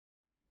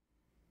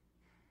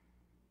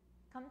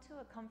Come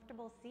to a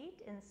comfortable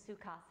seat in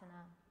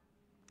Sukhasana,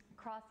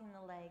 crossing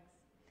the legs,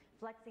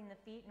 flexing the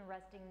feet and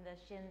resting the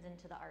shins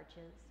into the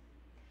arches.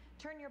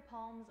 Turn your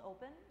palms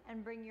open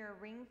and bring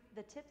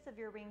the tips of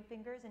your ring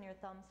fingers and your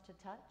thumbs to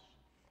touch,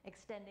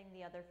 extending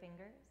the other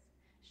fingers.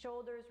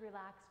 Shoulders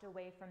relaxed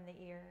away from the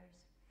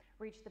ears.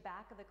 Reach the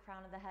back of the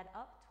crown of the head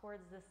up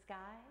towards the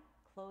sky.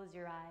 Close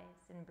your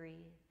eyes and breathe.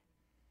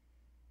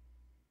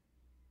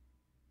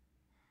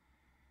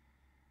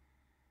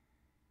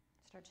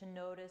 Start to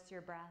notice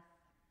your breath.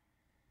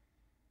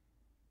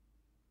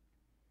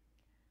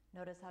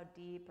 Notice how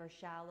deep or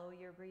shallow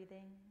you're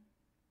breathing,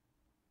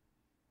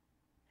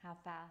 how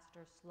fast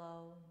or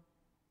slow,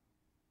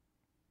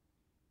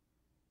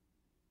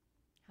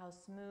 how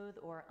smooth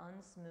or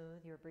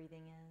unsmooth your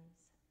breathing is.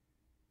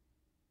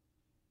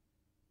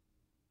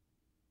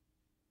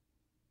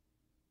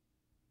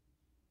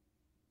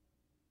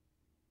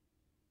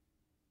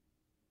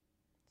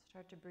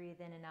 Start to breathe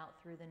in and out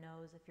through the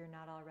nose if you're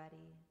not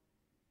already.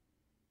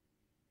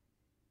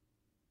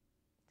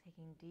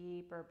 Taking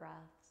deeper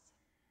breaths.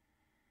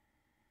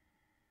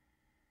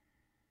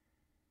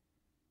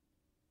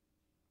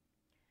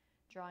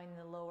 Drawing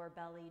the lower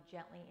belly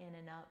gently in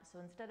and up. So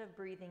instead of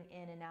breathing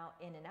in and out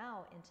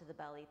into the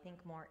belly,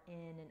 think more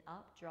in and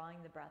up, drawing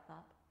the breath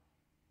up.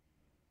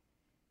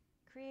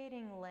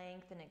 Creating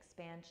length and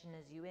expansion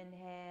as you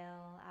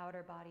inhale,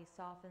 outer body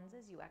softens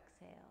as you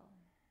exhale.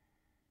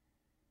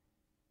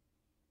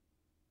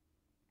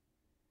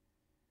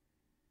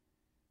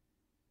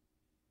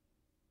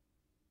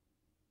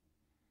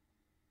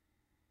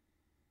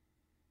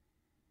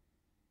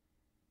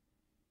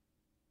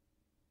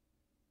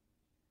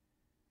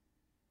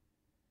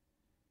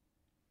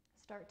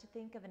 Start to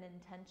think of an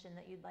intention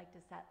that you'd like to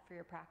set for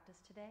your practice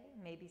today,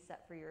 maybe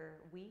set for your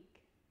week,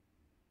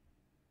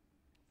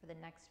 for the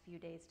next few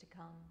days to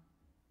come.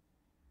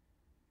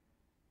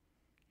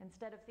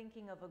 Instead of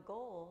thinking of a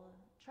goal,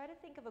 try to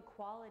think of a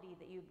quality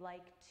that you'd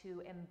like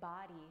to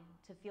embody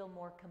to feel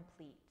more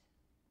complete.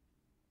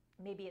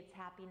 Maybe it's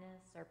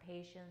happiness or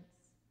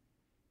patience,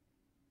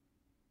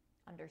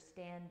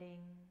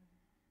 understanding,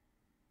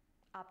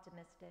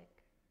 optimistic.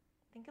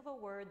 Think of a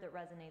word that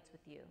resonates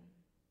with you.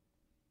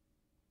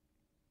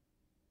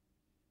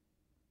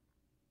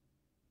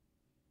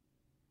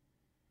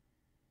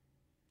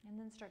 And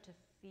then start to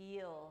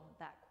feel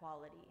that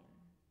quality.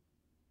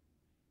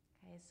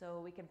 Okay, so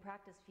we can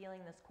practice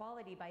feeling this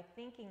quality by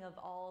thinking of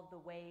all of the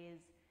ways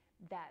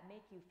that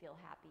make you feel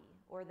happy,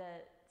 or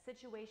the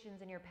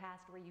situations in your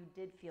past where you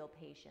did feel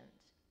patient,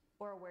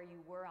 or where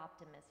you were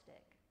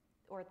optimistic,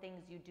 or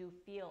things you do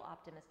feel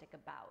optimistic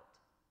about.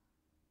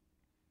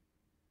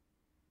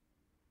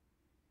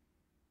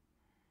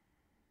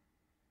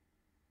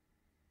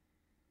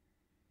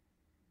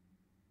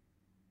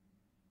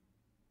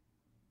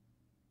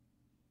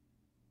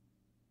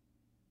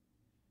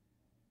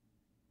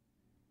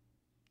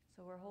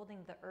 So we're holding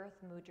the Earth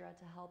Mudra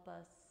to help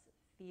us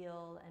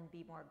feel and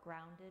be more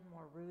grounded,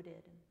 more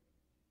rooted,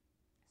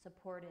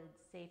 supported,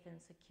 safe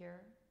and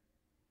secure.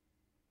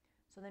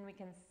 So then we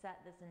can set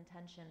this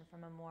intention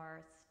from a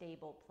more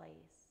stable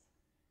place.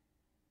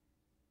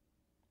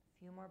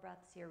 A few more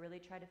breaths here. Really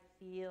try to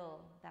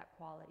feel that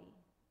quality.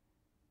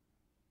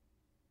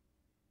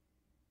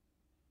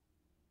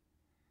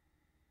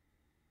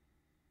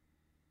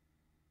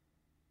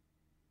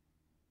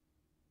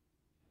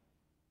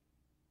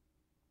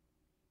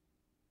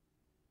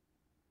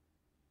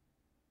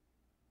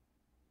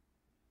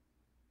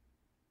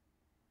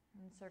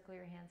 And circle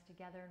your hands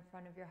together in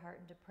front of your heart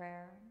into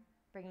prayer,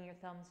 bringing your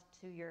thumbs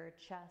to your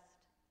chest.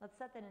 Let's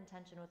set that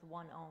intention with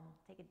one Om.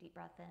 Take a deep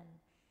breath in.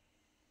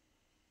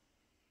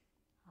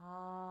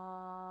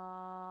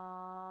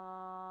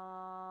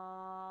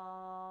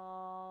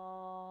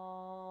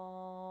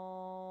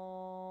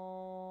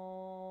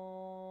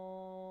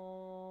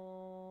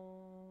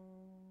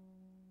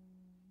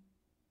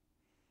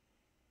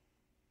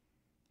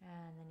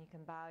 And then you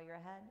can bow your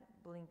head,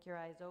 blink your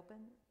eyes open,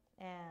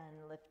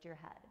 and lift your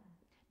head.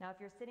 Now if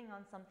you're sitting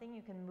on something,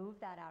 you can move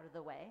that out of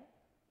the way.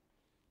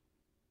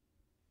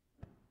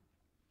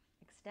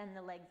 Extend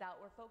the legs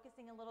out. We're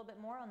focusing a little bit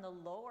more on the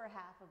lower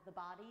half of the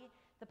body,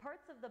 the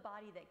parts of the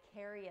body that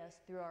carry us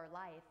through our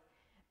life,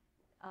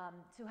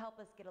 to help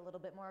us get a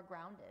little bit more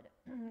grounded.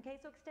 Okay,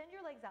 so extend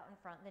your legs out in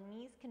front. The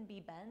knees can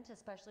be bent,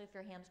 especially if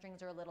your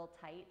hamstrings are a little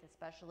tight,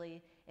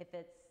 especially if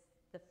it's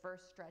the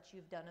first stretch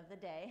you've done of the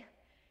day.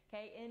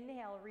 Okay,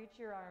 inhale, reach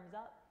your arms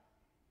up.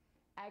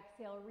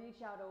 Exhale,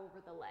 reach out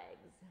over the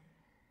legs.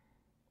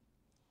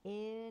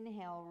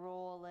 Inhale,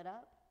 roll it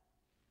up.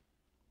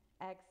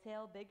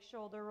 Exhale, big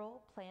shoulder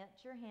roll. Plant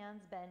your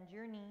hands, bend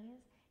your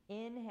knees.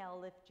 Inhale,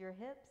 lift your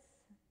hips.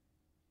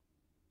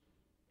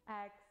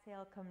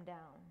 Exhale, come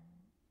down.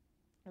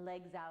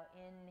 Legs out,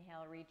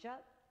 inhale, reach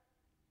up.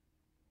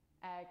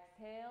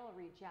 Exhale,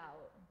 reach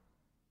out.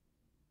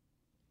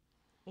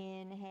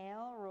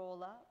 Inhale,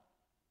 roll up.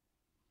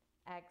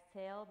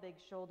 Exhale, big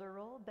shoulder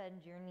roll,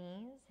 bend your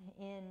knees.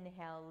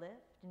 Inhale,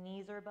 lift,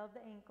 knees are above the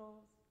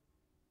ankles.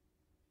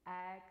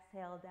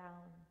 Exhale,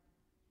 down.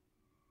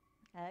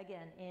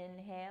 Again,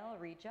 inhale,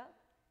 reach up.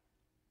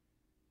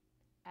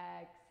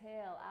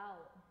 Exhale,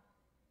 out.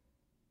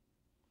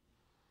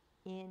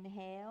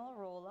 Inhale,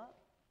 roll up.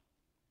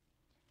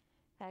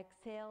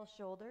 Exhale,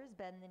 shoulders,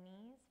 bend the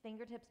knees.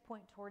 Fingertips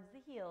point towards the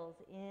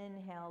heels.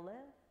 Inhale, lift.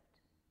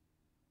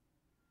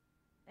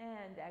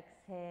 And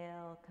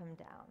exhale, come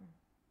down.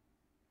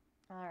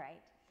 All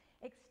right.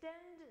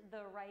 Extend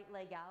the right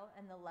leg out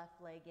and the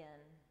left leg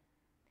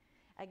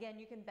in. Again,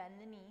 you can bend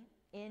the knee.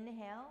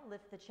 Inhale,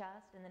 lift the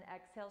chest, and then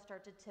exhale,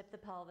 start to tip the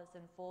pelvis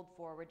and fold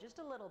forward just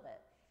a little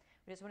bit.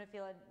 We just want to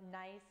feel a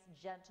nice,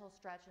 gentle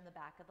stretch in the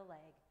back of the leg,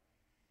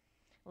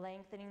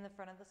 lengthening the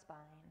front of the spine.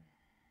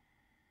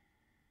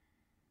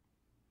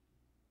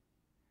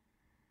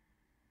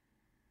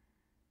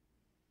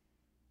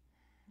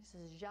 This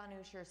is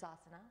Janu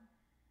Shirsasana.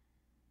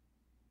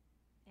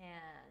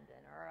 And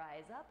then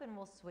rise up and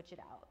we'll switch it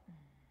out.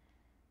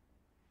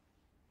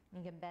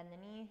 You can bend the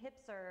knee,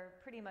 hips are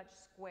pretty much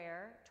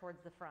square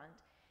towards the front.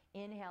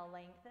 Inhale,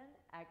 lengthen,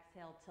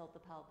 exhale, tilt the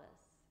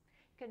pelvis.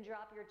 You can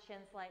drop your chin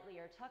slightly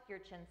or tuck your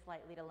chin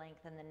slightly to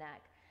lengthen the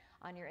neck.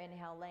 On your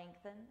inhale,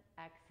 lengthen,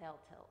 exhale,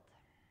 tilt.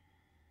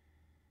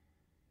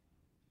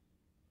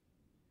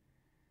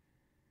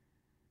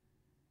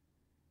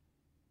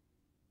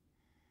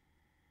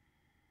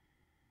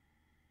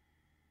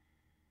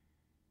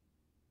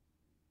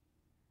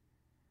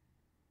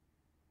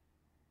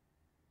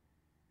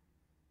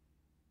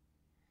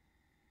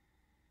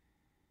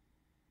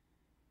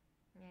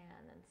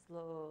 And then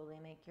slowly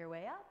make your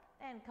way up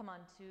and come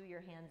onto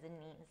your hands and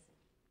knees.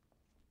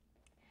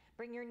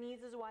 Bring your knees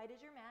as wide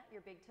as your mat.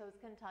 Your big toes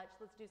can touch.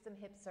 Let's do some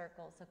hip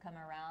circles. So come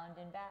around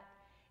and back,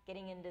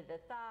 getting into the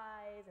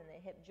thighs and the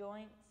hip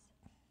joints.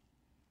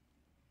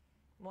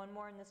 One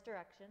more in this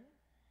direction.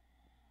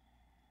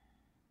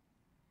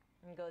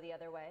 And go the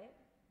other way.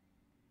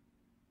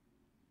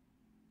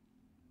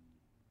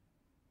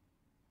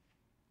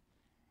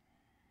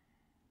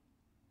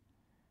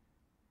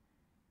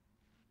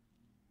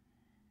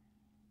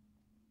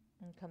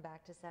 And come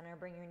back to center.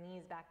 Bring your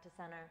knees back to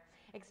center.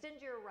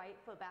 Extend your right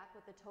foot back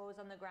with the toes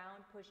on the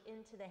ground. Push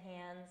into the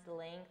hands,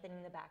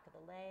 lengthening the back of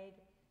the leg.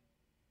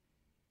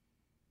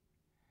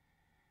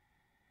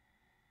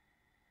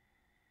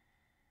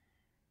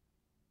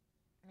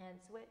 And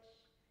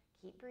switch.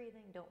 Keep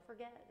breathing. Don't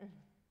forget.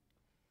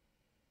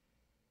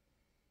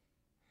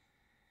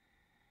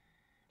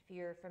 If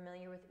you're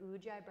familiar with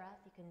Ujjayi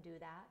breath, you can do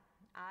that.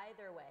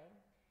 Either way.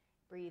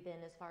 Breathe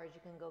in as far as you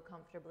can go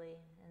comfortably,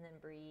 and then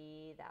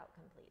breathe out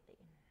completely.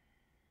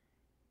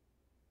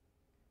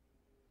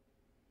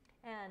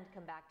 And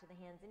come back to the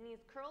hands and knees.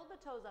 Curl the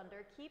toes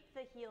under. Keep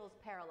the heels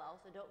parallel,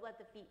 so don't let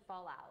the feet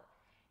fall out.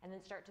 And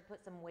then start to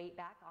put some weight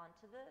back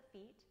onto the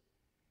feet.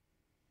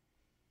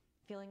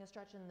 Feeling a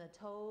stretch in the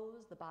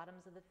toes, the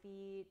bottoms of the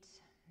feet,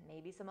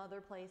 maybe some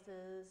other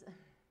places,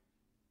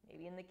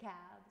 maybe in the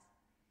calves.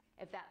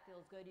 If that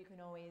feels good, you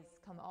can always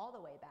come all the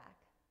way back.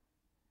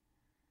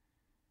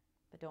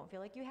 But don't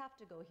feel like you have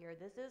to go here.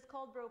 This is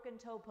called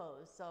broken toe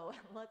pose, so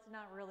let's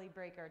not really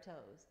break our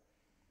toes.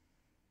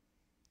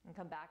 And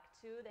come back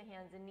to the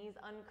hands and knees.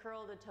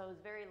 Uncurl the toes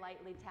very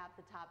lightly. Tap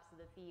the tops of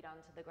the feet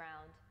onto the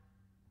ground.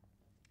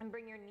 And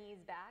bring your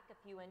knees back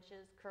a few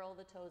inches. Curl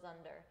the toes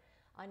under.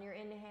 On your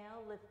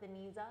inhale, lift the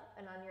knees up.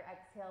 And on your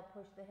exhale,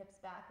 push the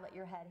hips back. Let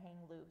your head hang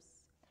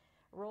loose.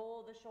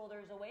 Roll the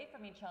shoulders away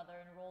from each other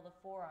and roll the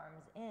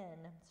forearms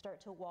in.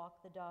 Start to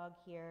walk the dog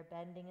here,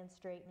 bending and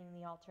straightening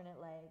the alternate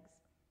legs.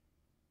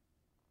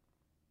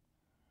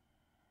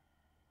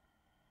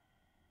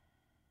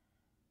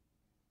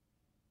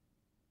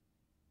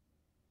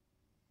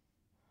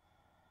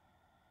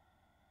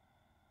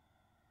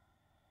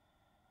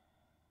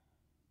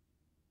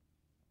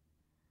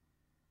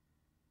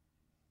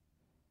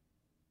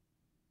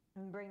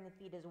 And bring the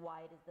feet as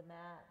wide as the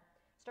mat.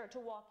 Start to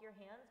walk your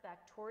hands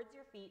back towards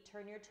your feet.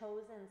 Turn your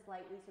toes in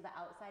slightly so the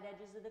outside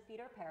edges of the feet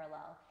are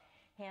parallel.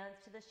 Hands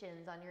to the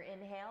shins. On your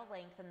inhale,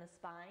 lengthen the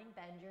spine.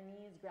 Bend your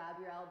knees. Grab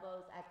your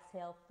elbows.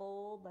 Exhale,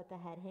 fold. Let the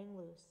head hang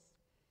loose.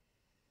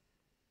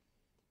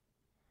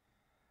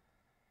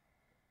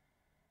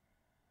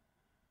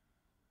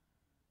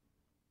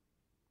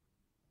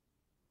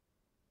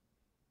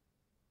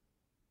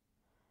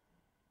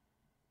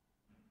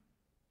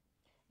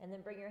 And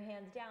then bring your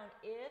hands down.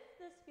 If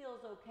this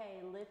feels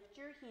okay, lift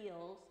your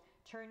heels,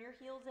 turn your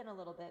heels in a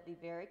little bit, be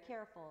very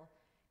careful.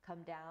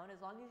 Come down.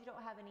 As long as you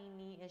don't have any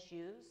knee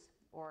issues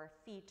or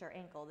feet or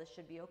ankle, this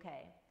should be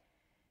okay.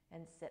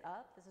 And sit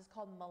up. This is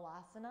called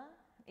Malasana.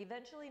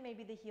 Eventually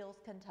maybe the heels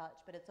can touch,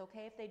 but it's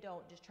okay if they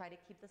don't. Just try to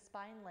keep the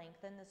spine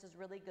lengthened. This is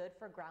really good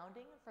for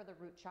grounding for the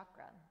root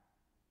chakra.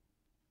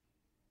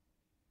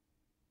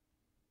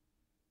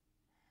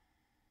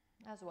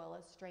 As well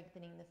as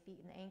strengthening the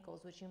feet and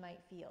ankles, which you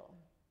might feel.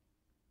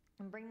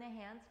 And bring the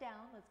hands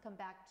down. Let's come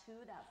back to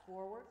that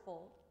forward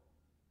fold.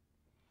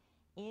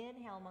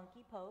 Inhale,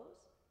 monkey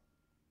pose.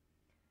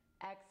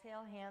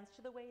 Exhale, hands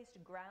to the waist.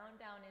 Ground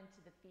down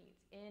into the feet.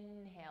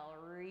 Inhale,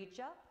 reach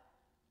up.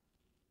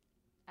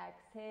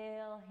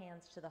 Exhale,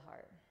 hands to the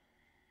heart.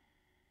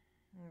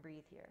 And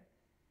breathe here.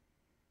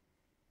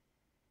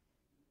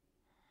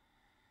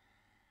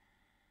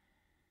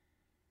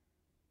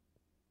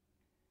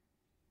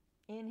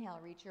 Inhale,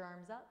 reach your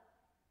arms up.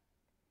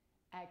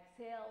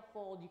 Exhale,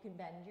 fold. You can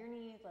bend your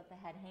knees, let the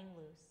head hang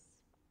loose.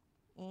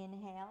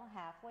 Inhale,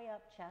 halfway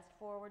up, chest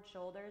forward,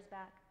 shoulders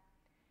back.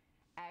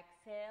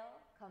 Exhale,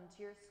 come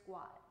to your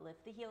squat.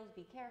 Lift the heels,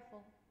 be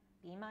careful,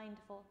 be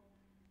mindful.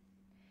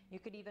 You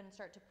could even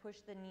start to push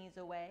the knees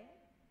away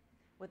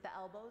with the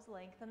elbows,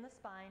 lengthen the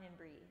spine and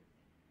breathe.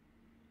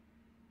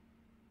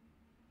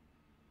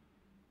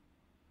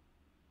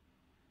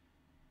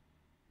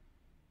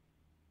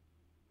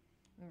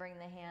 And bring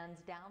the hands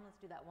down. Let's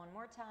do that one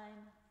more time.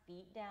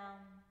 Feet down.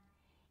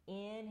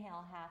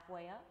 Inhale,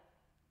 halfway up.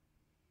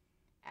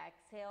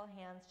 Exhale,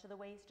 hands to the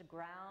waist,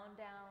 ground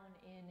down.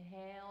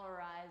 Inhale,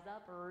 rise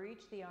up,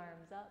 reach the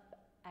arms up.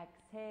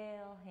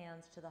 Exhale,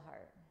 hands to the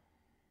heart.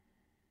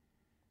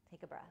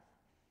 Take a breath.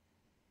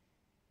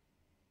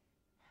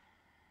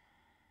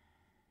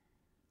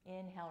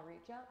 Inhale,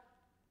 reach up.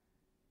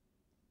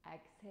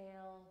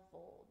 Exhale,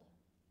 fold.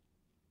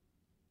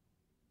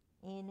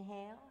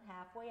 Inhale,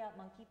 halfway up,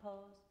 monkey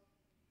pose.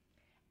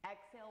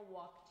 Exhale,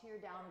 walk to your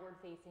downward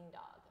facing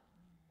dog.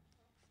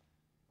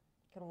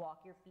 You can walk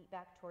your feet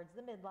back towards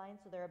the midline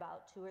so they're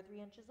about 2 or 3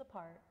 inches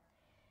apart.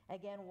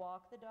 Again,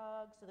 walk the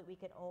dog so that we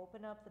can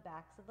open up the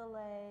backs of the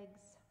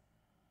legs.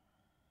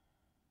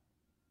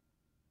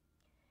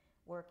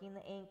 Working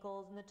the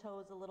ankles and the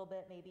toes a little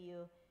bit. Maybe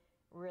you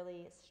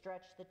really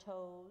stretch the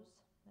toes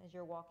as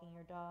you're walking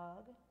your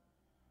dog.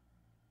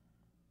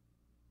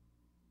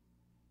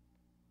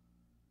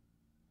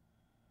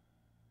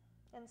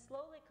 And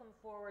slowly come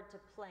forward to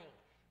plank.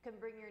 You can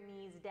bring your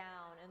knees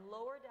down and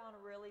lower down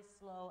really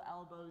slow,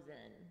 elbows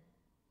in.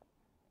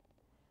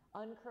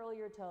 Uncurl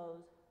your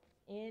toes.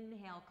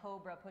 Inhale,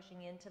 cobra,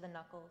 pushing into the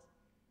knuckles.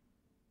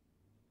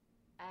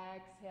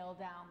 Exhale,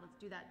 down. Let's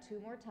do that 2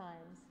 more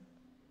times.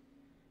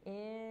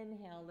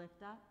 Inhale,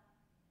 lift up.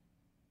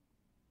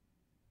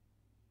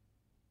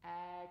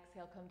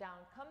 Exhale, come down.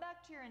 Come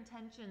back to your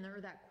intention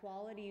or that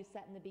quality you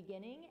set in the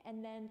beginning,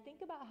 and then think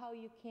about how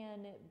you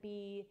can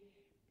be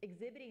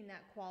exhibiting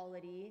that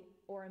quality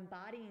or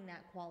embodying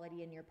that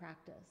quality in your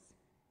practice.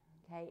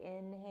 Okay,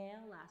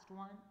 inhale, last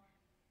one.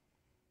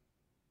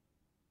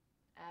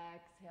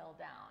 Exhale,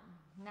 down.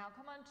 Now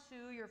come on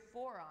to your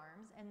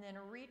forearms and then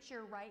reach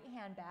your right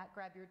hand back,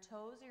 grab your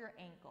toes or your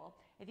ankle.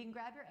 If you can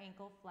grab your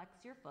ankle,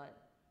 flex your foot.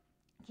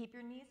 Keep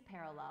your knees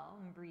parallel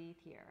and breathe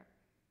here.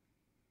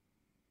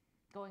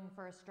 Going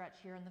for a stretch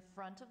here in the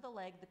front of the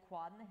leg, the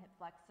quad and the hip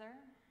flexor.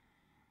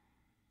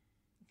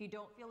 If you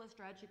don't feel a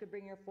stretch, you could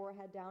bring your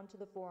forehead down to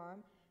the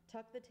forearm,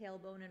 tuck the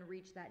tailbone and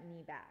reach that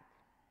knee back.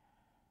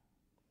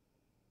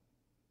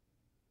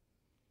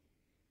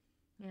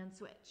 And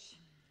switch.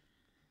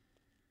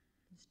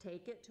 Just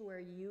take it to where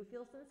you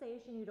feel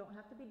sensation. You don't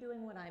have to be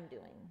doing what I'm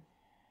doing.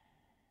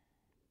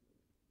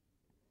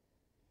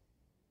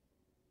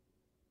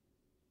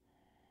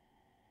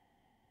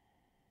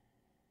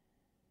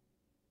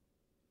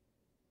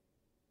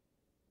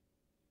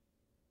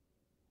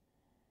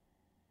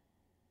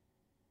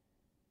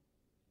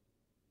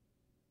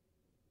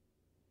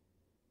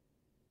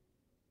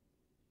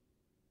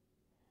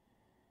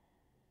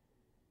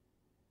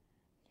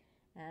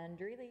 And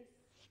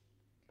release.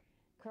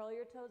 Curl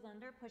your toes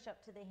under, push up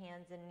to the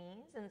hands and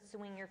knees, and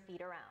swing your feet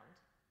around.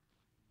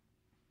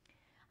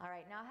 All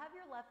right, now have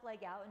your left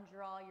leg out and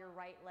draw your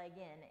right leg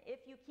in.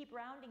 If you keep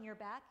rounding your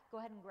back, go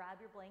ahead and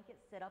grab your blanket,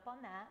 sit up on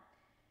that.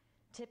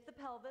 Tip the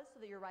pelvis so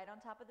that you're right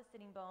on top of the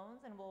sitting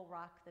bones, and we'll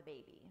rock the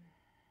baby.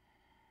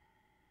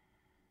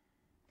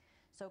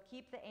 So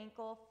keep the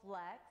ankle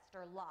flexed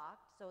or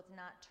locked so it's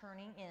not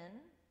turning in.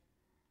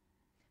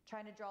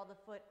 Trying to draw the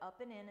foot up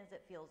and in as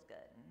it feels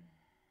good.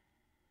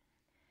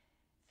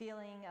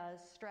 Feeling a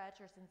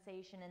stretch or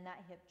sensation in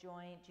that hip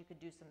joint, you could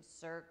do some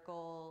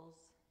circles.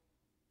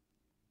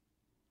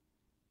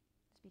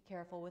 Just be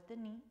careful with the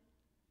knee.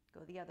 Go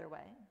the other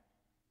way.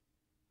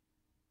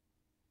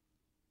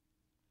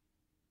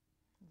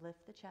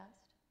 Lift the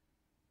chest.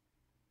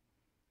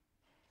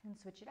 And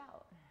switch it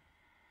out.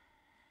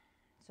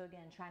 So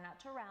again, try not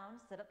to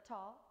round, sit up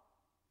tall.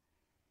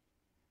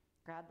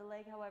 Grab the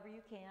leg however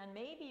you can.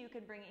 Maybe you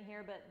can bring it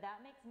here, but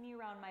that makes me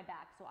round my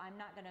back, so I'm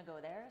not gonna go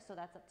there, so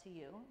that's up to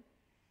you.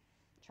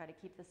 Try to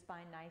keep the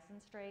spine nice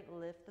and straight,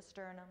 lift the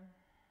sternum.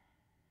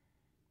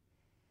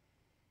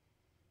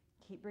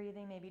 Keep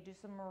breathing, maybe do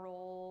some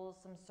rolls,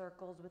 some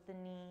circles with the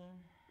knee.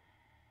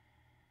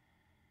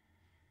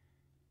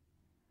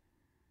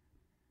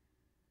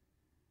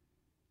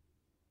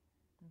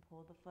 And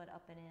pull the foot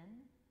up and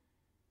in.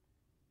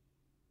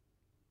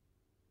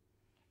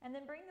 And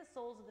then bring the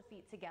soles of the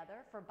feet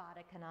together for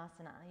Baddha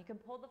Konasana. You can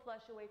pull the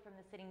flesh away from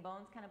the sitting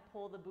bones, kind of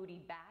pull the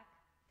booty back.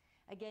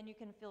 Again, you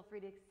can feel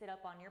free to sit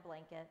up on your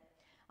blanket.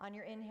 On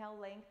your inhale,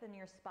 lengthen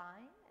your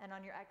spine, and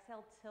on your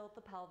exhale, tilt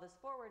the pelvis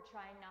forward.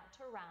 Try not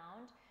to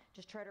round.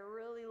 Just try to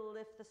really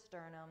lift the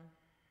sternum.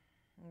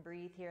 And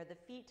breathe here. The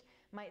feet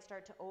might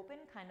start to open,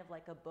 kind of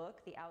like a book.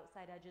 The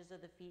outside edges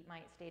of the feet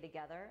might stay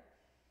together.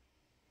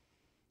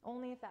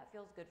 Only if that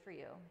feels good for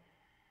you.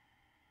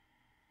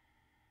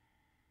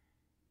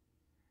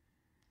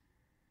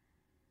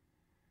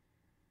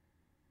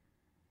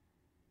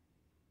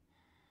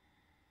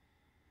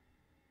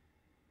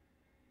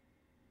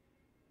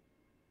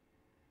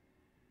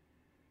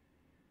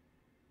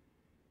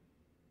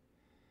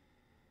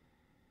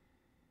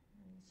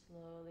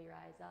 Slowly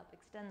rise up,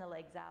 extend the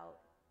legs out,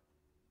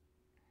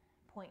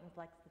 point and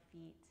flex the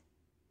feet.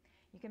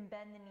 You can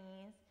bend the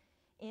knees,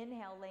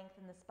 inhale,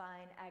 lengthen the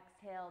spine,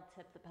 exhale,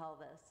 tip the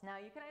pelvis. Now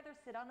you can either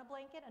sit on a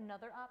blanket.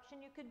 Another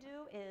option you could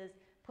do is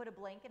put a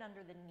blanket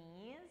under the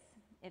knees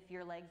if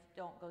your legs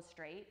don't go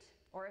straight,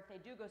 or if they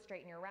do go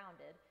straight and you're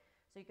rounded.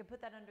 So you can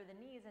put that under the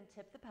knees and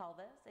tip the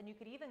pelvis, and you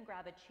could even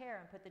grab a chair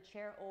and put the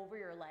chair over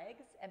your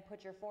legs and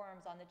put your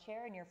forearms on the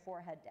chair and your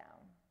forehead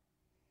down.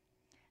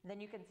 Then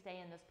you can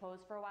stay in this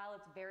pose for a while.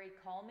 It's very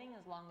calming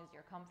as long as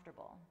you're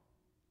comfortable.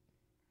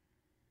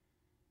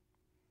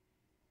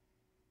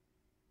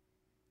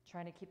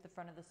 Trying to keep the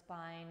front of the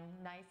spine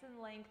nice and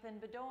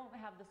lengthened, but don't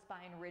have the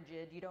spine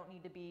rigid. You don't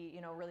need to be,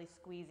 really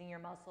squeezing your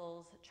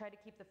muscles. Try to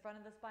keep the front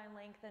of the spine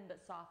lengthened,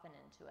 but soften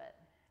into it.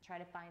 Try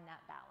to find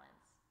that balance.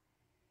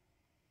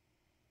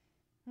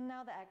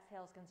 Now the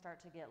exhales can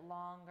start to get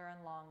longer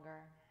and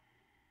longer.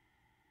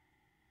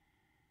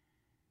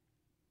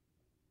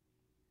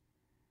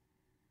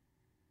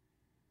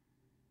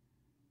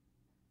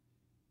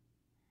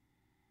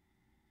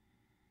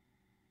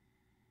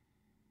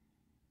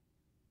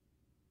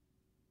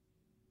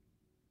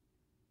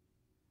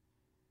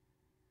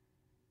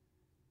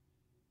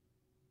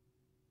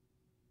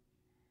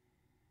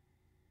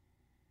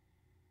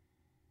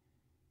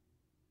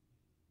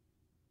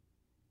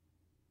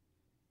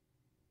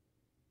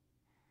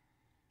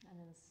 And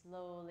then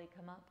slowly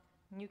come up.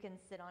 You can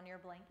sit on your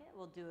blanket.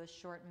 We'll do a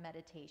short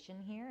meditation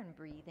here and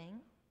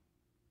breathing.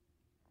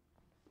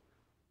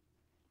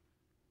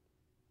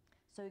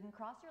 So you can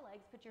cross your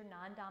legs, put your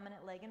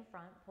non-dominant leg in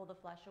front, pull the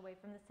flesh away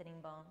from the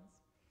sitting bones.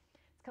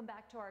 Let's come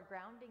back to our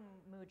grounding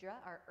mudra,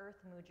 our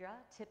earth mudra,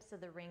 tips of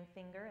the ring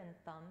finger and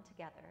thumb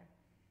together.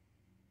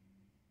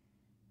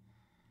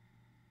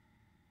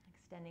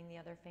 Extending the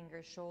other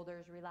fingers,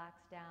 shoulders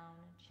relax down,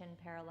 chin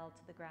parallel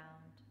to the ground.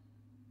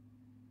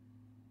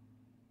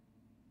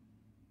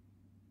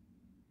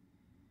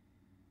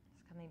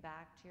 Coming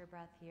back to your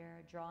breath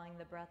here, drawing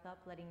the breath up,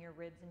 letting your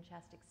ribs and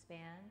chest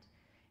expand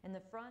in the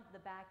front, the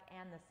back,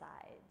 and the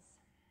sides.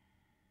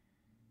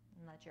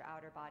 And let your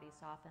outer body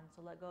soften.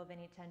 So let go of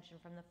any tension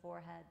from the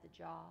forehead, the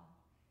jaw,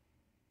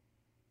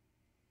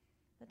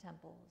 the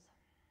temples.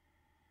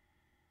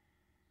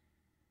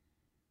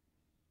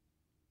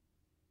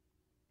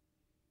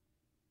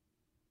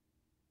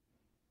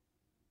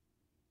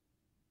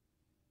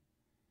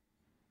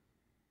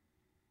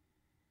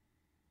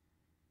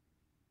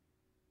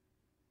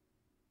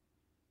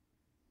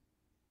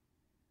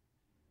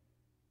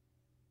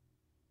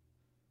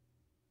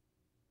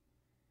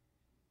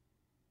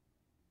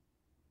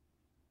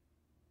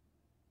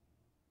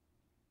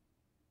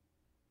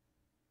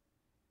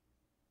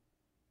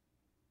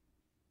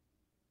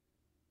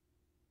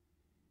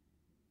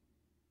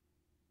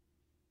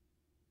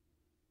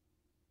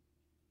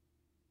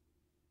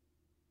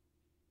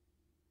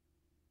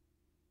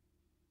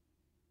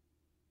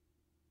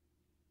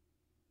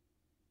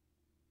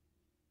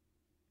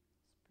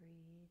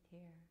 Breathe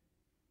here.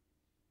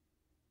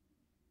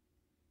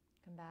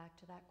 Come back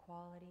to that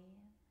quality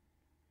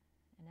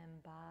and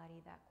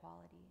embody that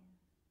quality.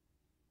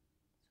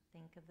 So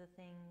think of the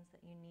things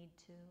that you need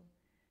to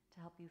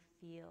help you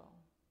feel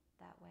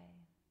that way.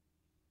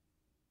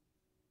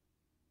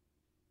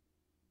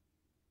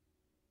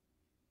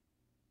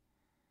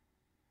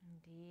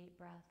 And deep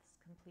breaths,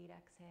 complete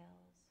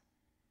exhales.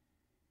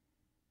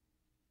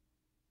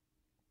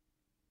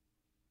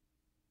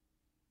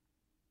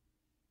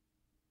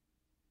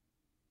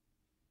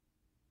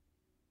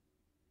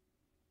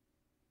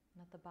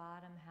 Let the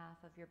bottom half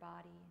of your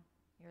body,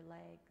 your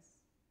legs,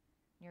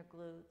 your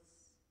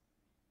glutes,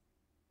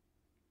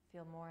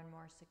 feel more and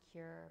more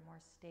secure, more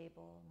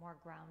stable, more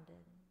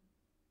grounded.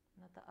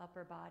 And let the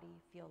upper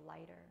body feel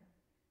lighter.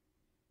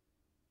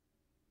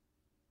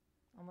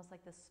 Almost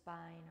like the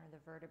spine or the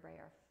vertebrae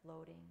are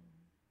floating.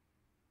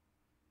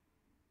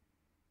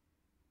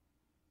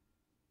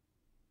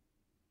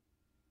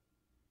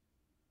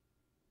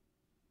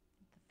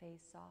 Let the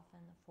face soften,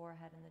 the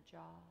forehead and the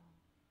jaw.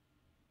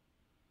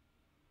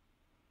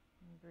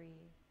 And breathe.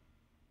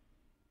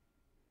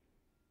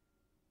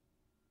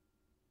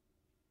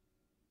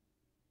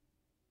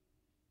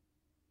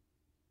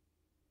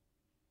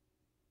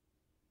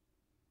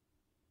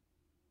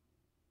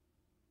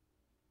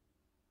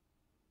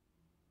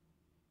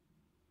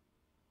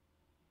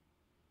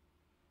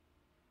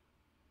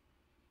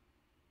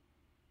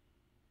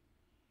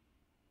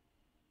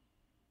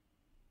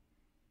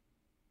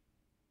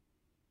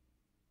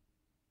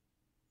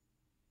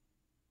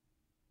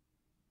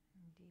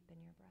 And deepen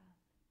your breath.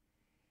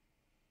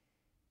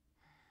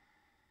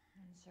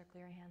 And circle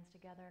your hands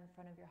together in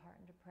front of your heart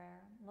into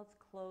prayer. Let's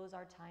close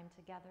our time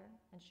together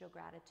and show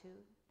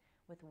gratitude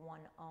with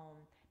one Om.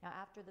 Now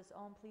after this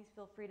Om, please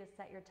feel free to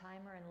set your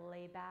timer and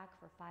lay back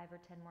for 5 or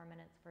 10 more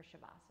minutes for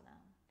Shavasana.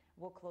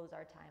 We'll close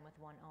our time with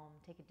one Om.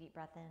 Take a deep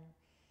breath in.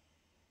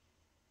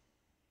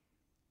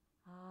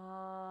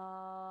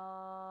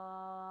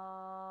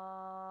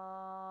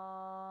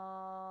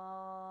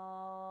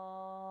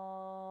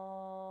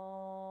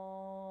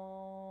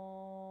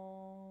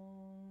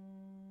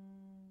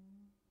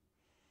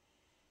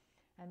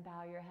 then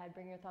bow your head.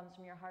 Bring your thumbs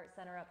from your heart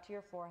center up to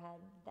your forehead.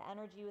 The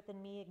energy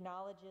within me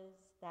acknowledges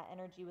that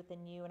energy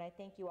within you, and I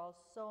thank you all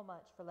so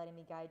much for letting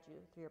me guide you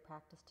through your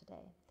practice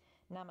today.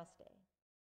 Namaste.